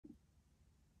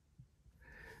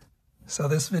So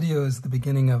this video is the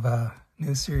beginning of a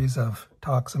new series of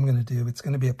talks I'm going to do. It's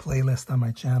going to be a playlist on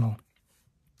my channel.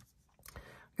 I'm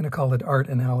going to call it Art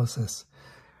Analysis,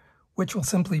 which will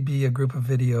simply be a group of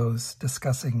videos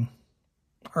discussing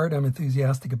art I'm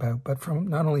enthusiastic about, but from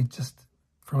not only just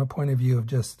from a point of view of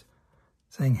just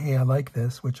saying, hey, I like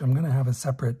this, which I'm going to have a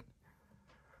separate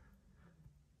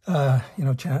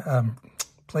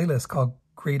playlist called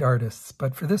Great Artists.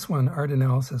 But for this one, Art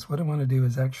Analysis, what I want to do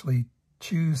is actually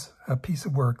choose a piece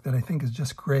of work that I think is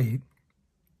just great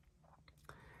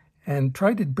and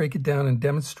try to break it down and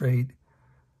demonstrate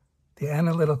the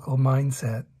analytical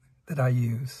mindset that I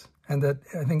use and that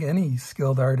I think any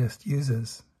skilled artist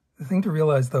uses. The thing to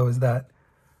realize, though, is that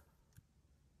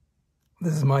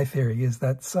this is my theory, is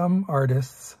that some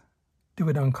artists do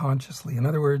it unconsciously. In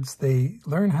other words, they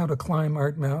learn how to climb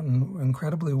Art Mountain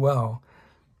incredibly well,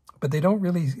 but they don't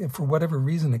really, for whatever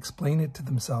reason, explain it to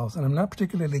themselves. And I'm not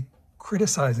particularly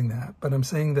criticizing that, but I'm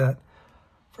saying that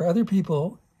for other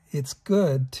people, it's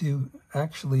good to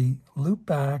actually loop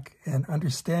back and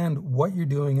understand what you're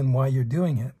doing and why you're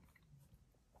doing it.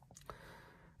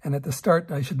 And at the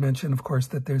start, I should mention, of course,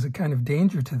 that there's a kind of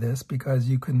danger to this because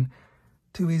you can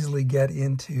too easily get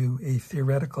into a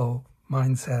theoretical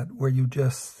mindset where you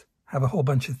just have a whole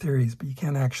bunch of theories, but you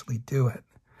can't actually do it.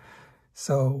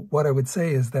 So what I would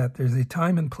say is that there's a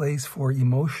time and place for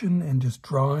emotion and just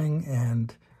drawing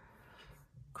and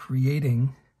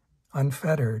creating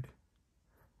unfettered.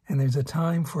 And there's a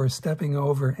time for stepping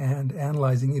over and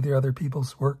analyzing either other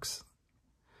people's works.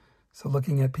 So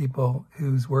looking at people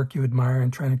whose work you admire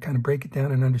and trying to kind of break it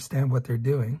down and understand what they're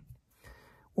doing.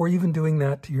 Or even doing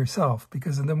that to yourself.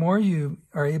 Because the more you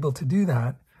are able to do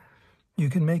that,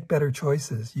 you can make better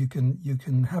choices. You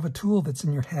can have a tool that's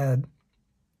in your head.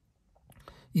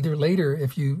 Either later,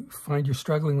 if you find you're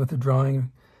struggling with a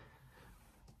drawing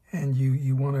and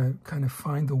you want to kind of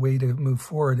find the way to move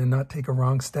forward and not take a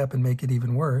wrong step and make it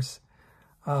even worse.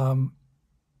 Yeah,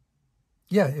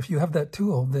 if you have that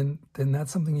tool, then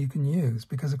that's something you can use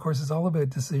because, of course, it's all about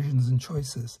decisions and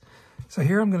choices. So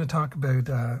here I'm going to talk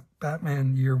about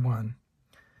Batman Year One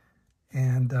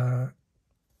and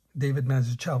David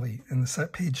Mazzucchelli in the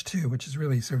set page 2, which is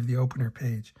really sort of the opener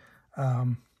page.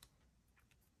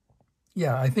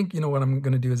 Yeah, I think, what I'm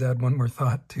going to do is add one more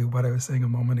thought to what I was saying a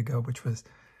moment ago, which was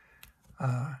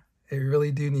you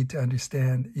really do need to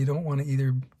understand, you don't want to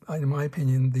either, in my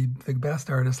opinion, the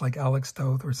best artists like Alex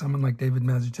Toth or someone like David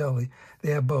Mazzucchelli, they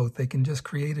have both. They can just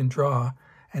create and draw,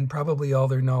 and probably all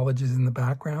their knowledge is in the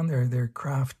background, their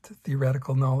craft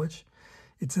theoretical knowledge.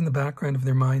 It's in the background of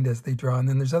their mind as they draw. And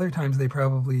then there's other times they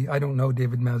probably, I don't know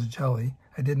David Mazzucchelli.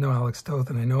 I did know Alex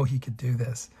Toth, and I know he could do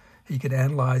this. He could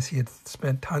analyze. He had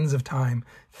spent tons of time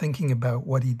thinking about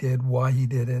what he did, why he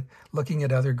did it, looking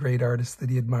at other great artists that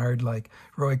he admired, like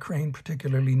Roy Crane,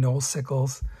 particularly Noel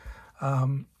Sickles,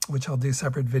 which I'll do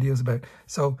separate videos about.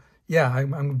 So, yeah,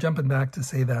 I'm jumping back to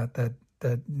say that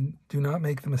do not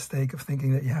make the mistake of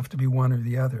thinking that you have to be one or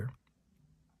the other.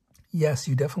 Yes,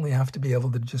 you definitely have to be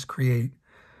able to just create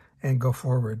and go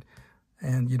forward.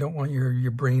 And you don't want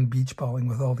your brain beach balling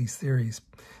with all these theories.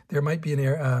 There might be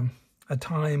a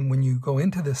time when you go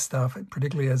into this stuff,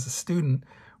 particularly as a student,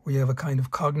 where you have a kind of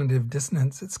cognitive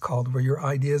dissonance, it's called, where your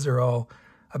ideas are all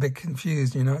a bit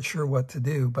confused. You're not sure what to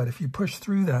do. But if you push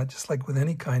through that, just like with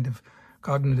any kind of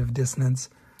cognitive dissonance,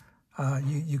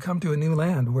 you come to a new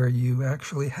land where you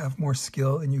actually have more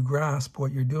skill and you grasp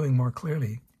what you're doing more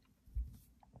clearly.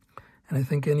 And I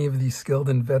think any of these skilled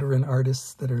and veteran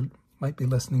artists that might be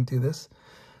listening to this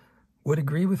would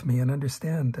agree with me and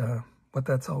understand what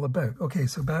that's all about. Okay,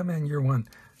 so Batman Year One.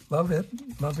 Love it.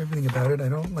 Love everything about it.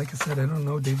 Like I said, I don't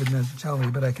know David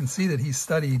Mazzucchelli, but I can see that he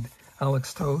studied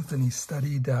Alex Toth and he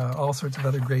studied all sorts of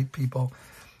other great people.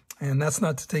 And that's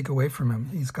not to take away from him.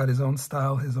 He's got his own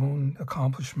style, his own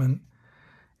accomplishment.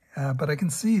 But I can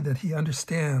see that he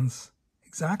understands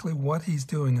exactly what he's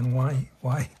doing and why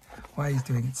he's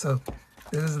doing it. So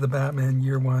this is the Batman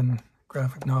Year One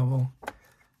graphic novel.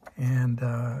 And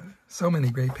so many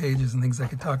great pages and things I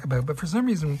could talk about. But for some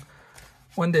reason,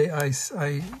 one day I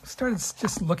started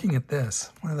just looking at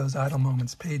this, one of those idle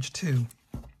moments, page 2.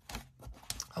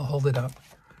 I'll hold it up.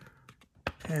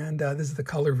 And this is the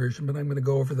color version, but I'm going to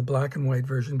go over the black and white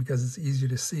version because it's easier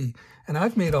to see. And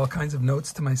I've made all kinds of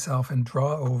notes to myself and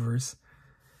draw-overs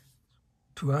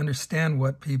to understand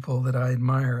what people that I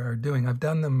admire are doing. I've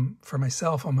done them for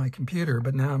myself on my computer,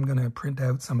 but now I'm going to print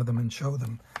out some of them and show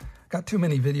them. Got too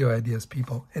many video ideas,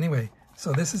 people. Anyway,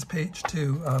 so this is page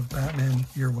 2 of Batman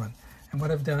Year One. And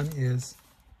what I've done is,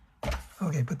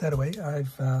 okay, put that away.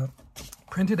 I've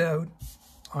printed out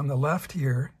on the left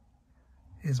here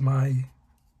is my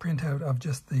printout of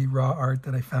just the raw art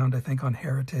that I found, I think, on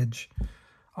Heritage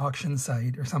auction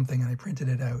site or something, and I printed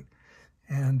it out.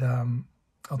 And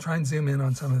I'll try and zoom in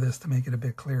on some of this to make it a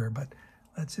bit clearer, but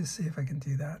let's just see if I can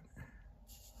do that.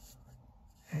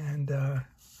 And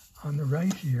on the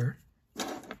right here,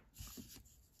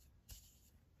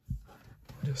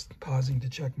 just pausing to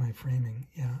check my framing.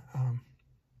 Yeah.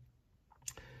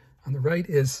 On the right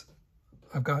is,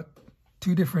 I've got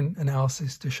two different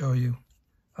analyses to show you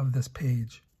of this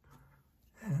page.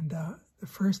 And the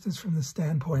first is from the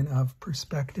standpoint of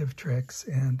perspective tricks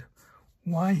and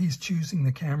why he's choosing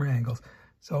the camera angles.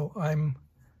 So I'm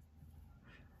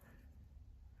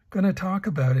going to talk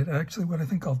about it. Actually, what I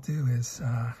think I'll do is,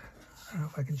 I don't know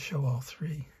if I can show all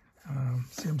three.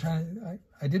 See,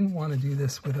 I didn't want to do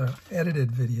this with an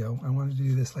edited video. I wanted to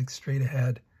do this like straight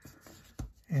ahead.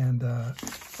 And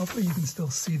hopefully you can still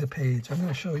see the page. I'm going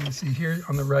to show you, see here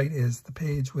on the right is the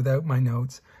page without my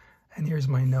notes. And here's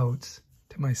my notes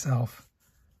to myself.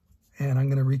 And I'm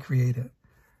going to recreate it.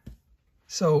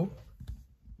 So,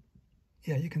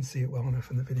 yeah, you can see it well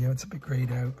enough in the video. It's a bit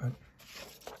grayed out, but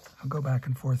I'll go back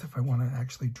and forth if I want to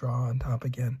actually draw on top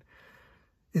again.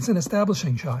 It's an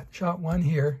establishing shot. Shot one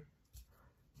here.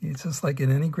 It's just like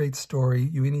in any great story,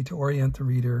 you need to orient the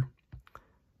reader.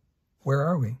 Where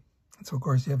are we? And so, of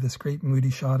course, you have this great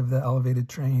moody shot of the elevated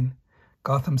train,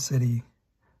 Gotham City,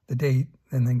 the date,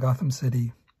 and then Gotham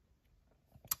City,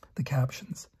 the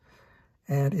captions.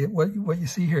 And what you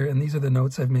see here, and these are the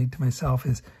notes I've made to myself,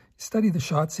 is study the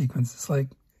shot sequence. It's like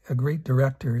a great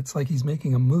director. It's like he's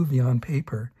making a movie on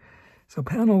paper. So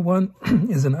panel one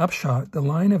is an upshot. The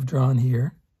line I've drawn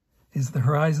here is the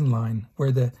horizon line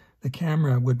where the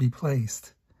camera would be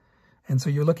placed. And so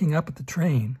you're looking up at the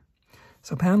train.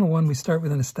 So panel one, we start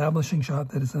with an establishing shot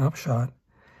that is an upshot.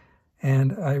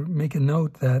 And I make a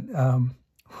note that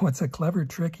what's a clever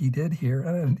trick he did here.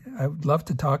 And I would love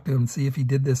to talk to him and see if he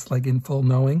did this like in full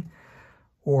knowing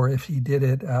or if he did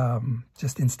it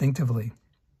just instinctively.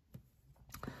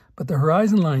 But the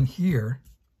horizon line here,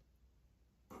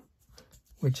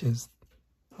 which is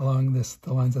along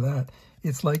the lines of that,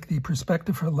 it's like the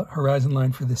perspective horizon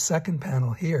line for the second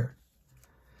panel here.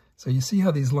 So you see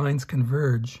how these lines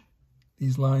converge,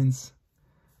 these lines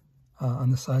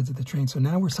on the sides of the train. So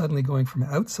now we're suddenly going from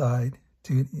outside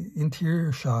to an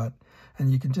interior shot,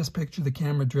 and you can just picture the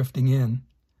camera drifting in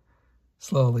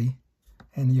slowly.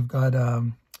 And you've got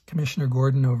Commissioner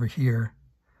Gordon over here,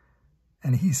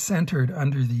 and he's centered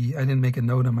under the, I didn't make a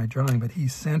note on my drawing, but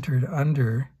he's centered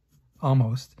under,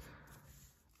 almost,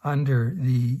 under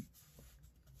the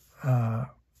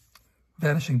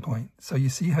vanishing point. So you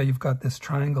see how you've got this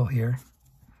triangle here.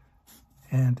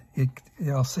 And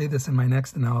I'll say this in my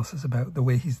next analysis about the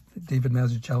way David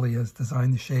Mazzucchelli has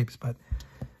designed the shapes, but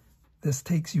this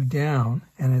takes you down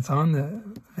and it's on the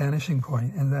vanishing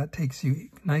point, and that takes you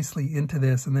nicely into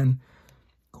this. And then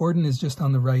Gordon is just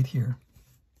on the right here.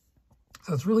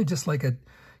 So it's really just like you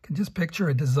can just picture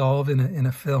a dissolve in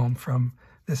a film from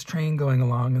this train going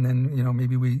along, and then, you know,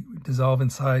 maybe we dissolve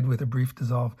inside with a brief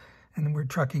dissolve, and then we're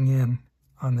trucking in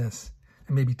on this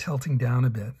and maybe tilting down a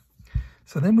bit.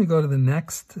 So then we go to the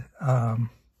next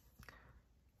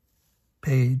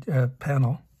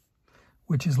panel,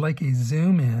 which is like a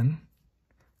zoom in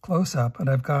close up. And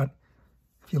I've got,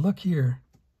 if you look here,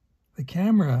 the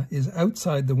camera is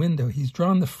outside the window. He's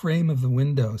drawn the frame of the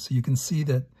window, so you can see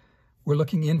that we're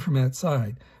looking in from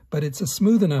outside. But it's a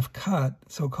smooth enough cut,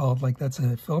 so-called, like that's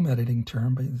a film editing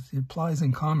term, but it applies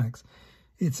in comics.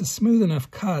 It's a smooth enough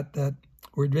cut that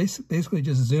we're basically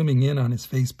just zooming in on his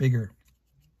face bigger.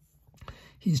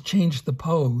 He's changed the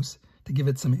pose to give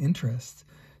it some interest.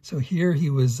 So here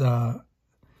he was,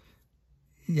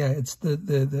 it's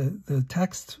the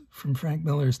text from Frank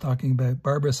Miller is talking about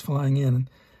Barbara's flying in.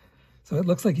 So it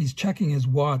looks like he's checking his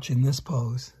watch in this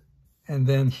pose. And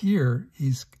then here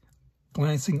he's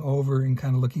glancing over and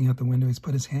kind of looking out the window. He's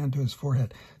put his hand to his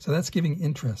forehead. So that's giving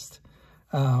interest.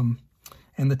 And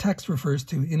the text refers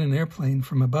to, in an airplane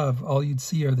from above, all you'd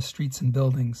see are the streets and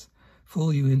buildings,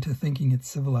 fool you into thinking it's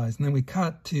civilized. And then we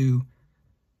cut to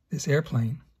this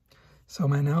airplane. So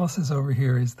my analysis over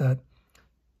here is that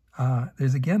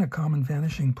there's again a common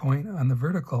vanishing point on the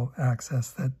vertical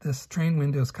axis, that this train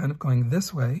window is kind of going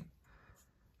this way,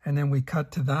 and then we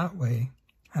cut to that way,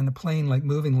 and the plane like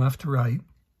moving left to right.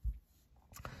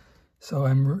 So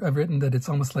I've written that it's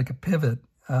almost like a pivot.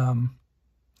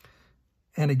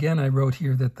 And again, I wrote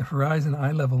here that the horizon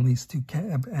eye level in these two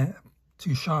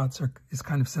shots is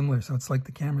kind of similar. So it's like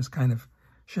the camera's kind of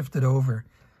shifted over.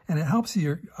 And it helps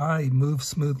your eye move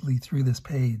smoothly through this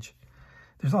page.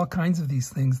 There's all kinds of these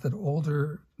things that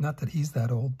older, not that he's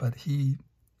that old, but he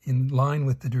in line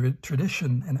with the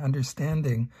tradition and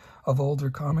understanding of older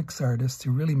comics artists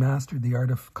who really mastered the art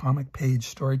of comic page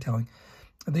storytelling.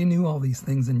 They knew all these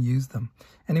things and used them.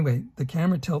 Anyway, the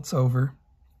camera tilts over,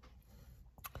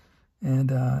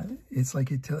 and it's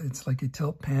like a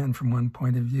tilt pan from one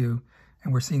point of view,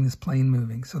 and we're seeing this plane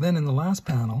moving. So then in the last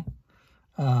panel,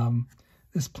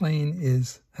 this plane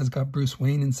has got Bruce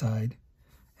Wayne inside,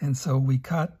 and so we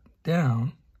cut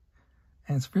down,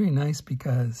 and it's very nice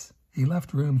because he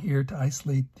left room here to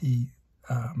isolate the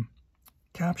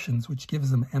captions, which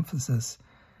gives them emphasis.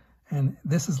 And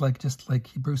this is just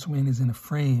like Bruce Wayne is in a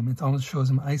frame. It almost shows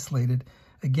him isolated.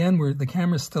 Again, the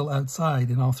camera's still outside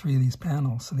in all three of these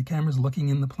panels. So the camera's looking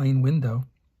in the plane window.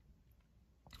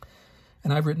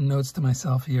 And I've written notes to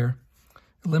myself here.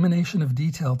 Elimination of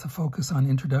detail to focus on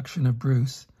introduction of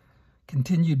Bruce.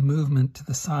 Continued movement to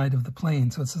the side of the plane.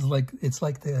 So it's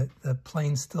like the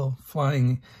plane's still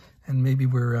flying, and maybe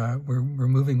we're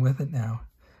moving with it now.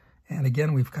 And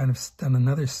again, we've kind of done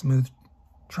another smooth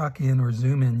truck in, or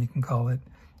zoom in, you can call it,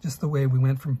 just the way we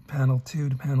went from panel 2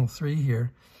 to panel 3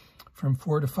 here. From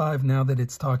 4 to 5, now that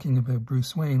it's talking about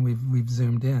Bruce Wayne, we've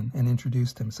zoomed in and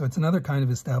introduced him. So it's another kind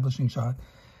of establishing shot.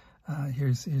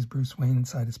 Here's Bruce Wayne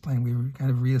inside his plane. We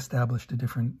kind of reestablished a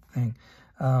different thing.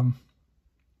 I've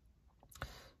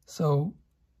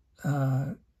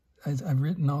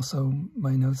written also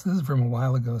my notes. This is from a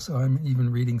while ago, so I'm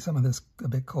even reading some of this a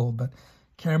bit cold, but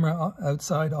camera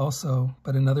outside also,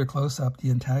 but another close-up, the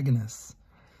antagonists.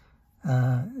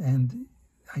 And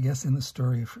I guess in the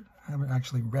story, I haven't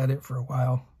actually read it for a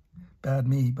while, bad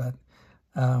me, but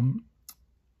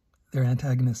they're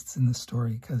antagonists in the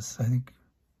story because I think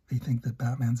they think that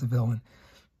Batman's a villain.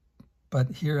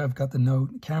 But here I've got the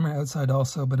note, camera outside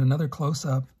also, but another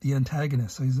close-up, the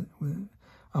antagonist. So he's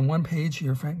on one page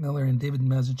here, Frank Miller and David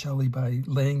Mazzucchelli, by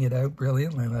laying it out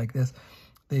brilliantly like this,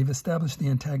 they've established the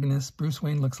antagonist. Bruce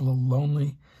Wayne looks a little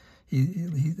lonely.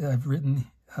 I've written,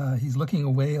 he's looking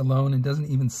away alone and doesn't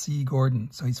even see Gordon,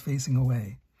 so he's facing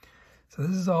away. So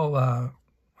this is all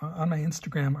on my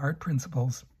Instagram, Art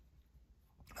Principles.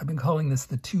 I've been calling this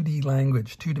the 2D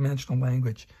language, two-dimensional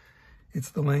language.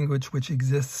 It's the language which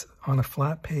exists on a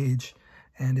flat page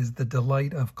and is the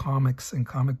delight of comics and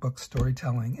comic book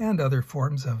storytelling and other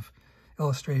forms of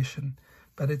illustration.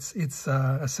 But it's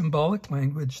a symbolic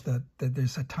language that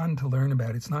there's a ton to learn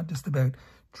about. It's not just about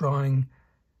drawing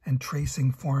and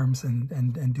tracing forms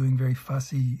and doing very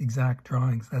fussy, exact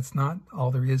drawings. That's not all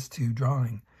there is to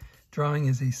drawing. Drawing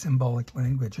is a symbolic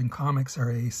language, and comics are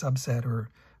a subset or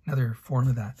another form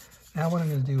of that. Now what I'm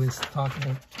going to do is talk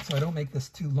about, so I don't make this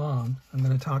too long, I'm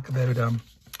going to talk about,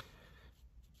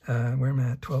 where am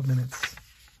I at, 12 minutes.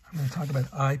 I'm going to talk about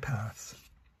eye paths.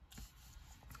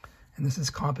 And this is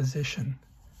composition.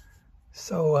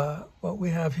 So what we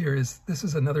have here is, this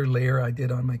is another layer I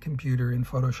did on my computer in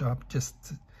Photoshop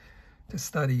just to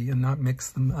study and not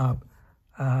mix them up.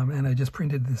 And I just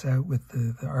printed this out with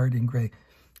the art in gray.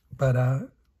 But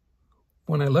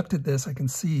when I looked at this, I can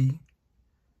see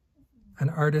an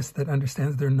artist that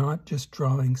understands they're not just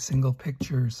drawing single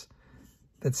pictures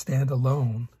that stand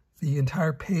alone. The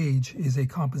entire page is a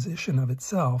composition of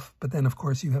itself, but then of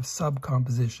course you have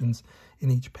sub-compositions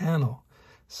in each panel.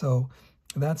 So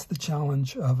that's the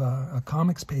challenge of a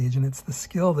comics page, and it's the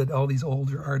skill that all these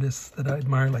older artists that I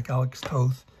admire, like Alex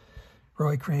Toth,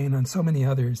 Roy Crane, and so many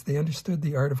others, they understood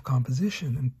the art of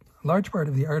composition. And a large part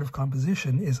of the art of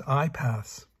composition is eye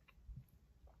paths.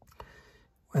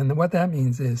 And what that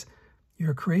means is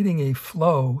you're creating a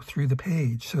flow through the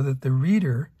page so that the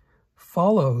reader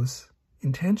follows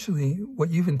intentionally what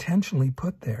you've intentionally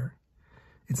put there.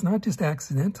 It's not just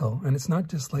accidental, and it's not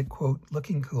just like, quote,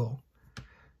 looking cool.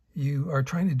 You are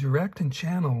trying to direct and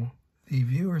channel the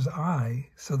viewer's eye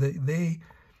so that they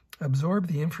absorb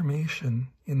the information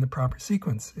in the proper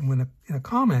sequence. And when in a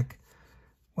comic,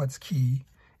 what's key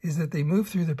is that they move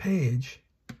through the page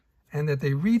and that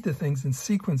they read the things in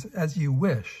sequence as you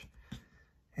wish.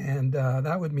 And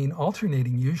that would mean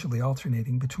usually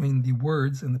alternating between the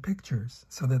words and the pictures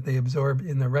so that they absorb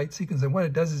in the right sequence. And what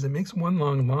it does is it makes one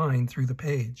long line through the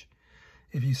page.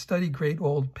 If you study great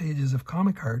old pages of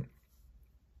comic art,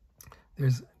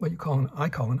 there's what I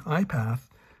call an eye path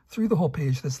through the whole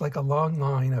page that's like a long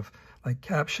line of like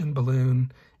caption,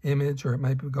 balloon, image, or it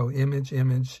might go image,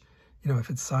 image, you know,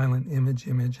 if it's silent, image,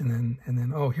 image, and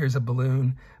then oh, here's a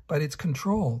balloon, but it's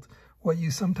controlled. What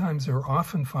you sometimes or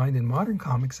often find in modern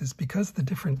comics is because the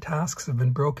different tasks have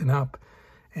been broken up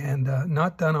and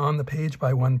not done on the page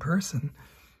by one person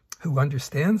who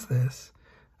understands this,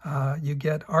 you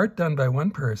get art done by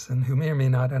one person who may or may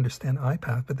not understand eye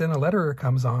path, but then a letterer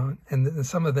comes on and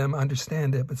some of them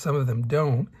understand it, but some of them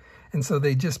don't. And so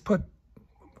they just put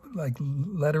like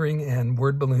lettering and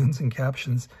word balloons and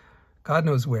captions, God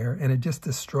knows where, and it just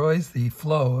destroys the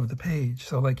flow of the page.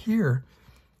 So like here,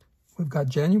 we've got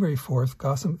January 4th,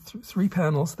 got some 3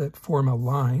 panels that form a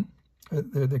line.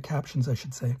 They're the captions, I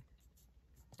should say.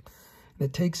 And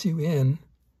it takes you in,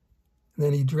 and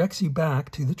then he directs you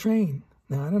back to the train.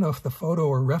 Now, I don't know if the photo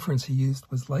or reference he used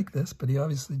was like this, but he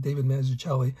obviously, David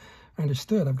Mazzucchelli,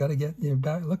 understood. I've got to get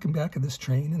back, looking back at this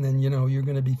train, and then, you're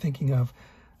going to be thinking of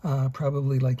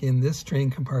probably like in this train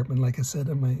compartment, like I said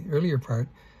in my earlier part,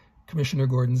 Commissioner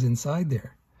Gordon's inside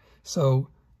there. So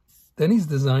then he's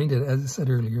designed it, as I said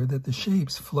earlier, that the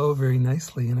shapes flow very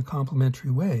nicely in a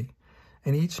complementary way.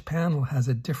 And each panel has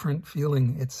a different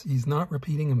feeling. He's not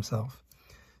repeating himself.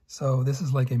 So this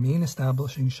is like a main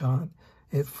establishing shot.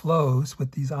 It flows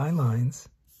with these eye lines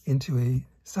into a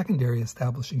secondary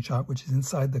establishing shot, which is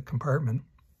inside the compartment.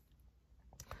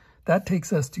 That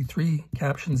takes us to 3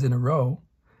 captions in a row.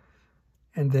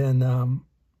 And then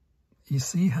you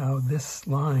see how this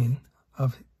line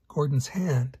of Gordon's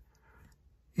hand,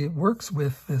 it works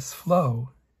with this flow.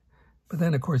 But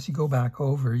then, of course, you go back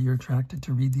over, you're attracted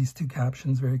to read these 2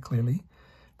 captions very clearly.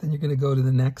 Then you're going to go to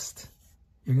the next,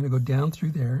 you're going to go down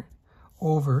through there,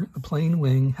 over. The plain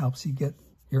wing helps you get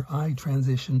your eye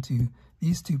transition to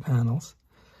these 2 panels.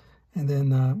 And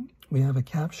then we have a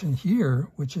caption here,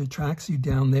 which attracts you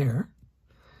down there.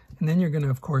 And then you're going to,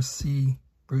 of course, see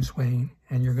Bruce Wayne,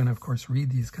 and you're going to, of course, read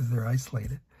these because they're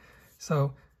isolated.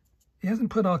 So he hasn't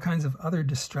put all kinds of other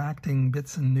distracting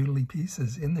bits and noodly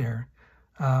pieces in there.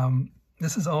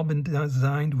 This has all been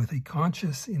designed with a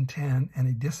conscious intent and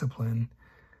a discipline.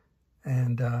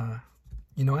 And,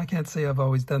 I can't say I've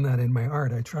always done that in my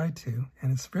art. I tried to,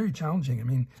 and it's very challenging. I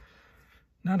mean,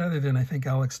 not other than I think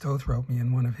Alex Toth wrote me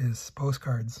in one of his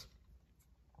postcards.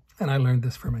 And I learned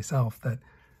this for myself, that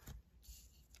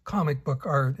comic book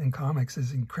art and comics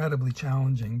is incredibly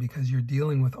challenging because you're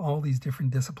dealing with all these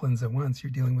different disciplines at once.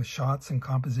 You're dealing with shots and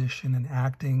composition and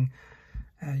acting.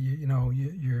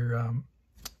 You're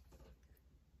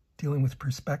dealing with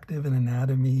perspective and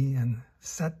anatomy and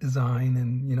set design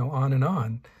and, on and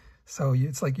on. So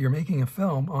it's like you're making a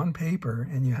film on paper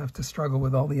and you have to struggle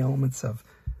with all the elements of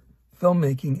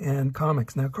filmmaking and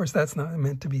comics. Now, of course, that's not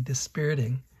meant to be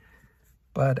dispiriting,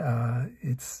 but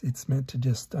it's meant to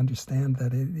just understand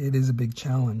that it is a big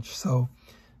challenge. So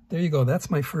there you go. That's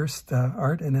my first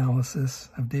art analysis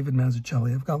of David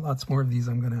Mazzucchelli. I've got lots more of these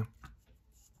I'm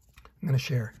gonna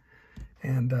share.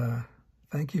 And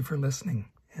thank you for listening,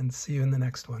 and see you in the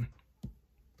next one.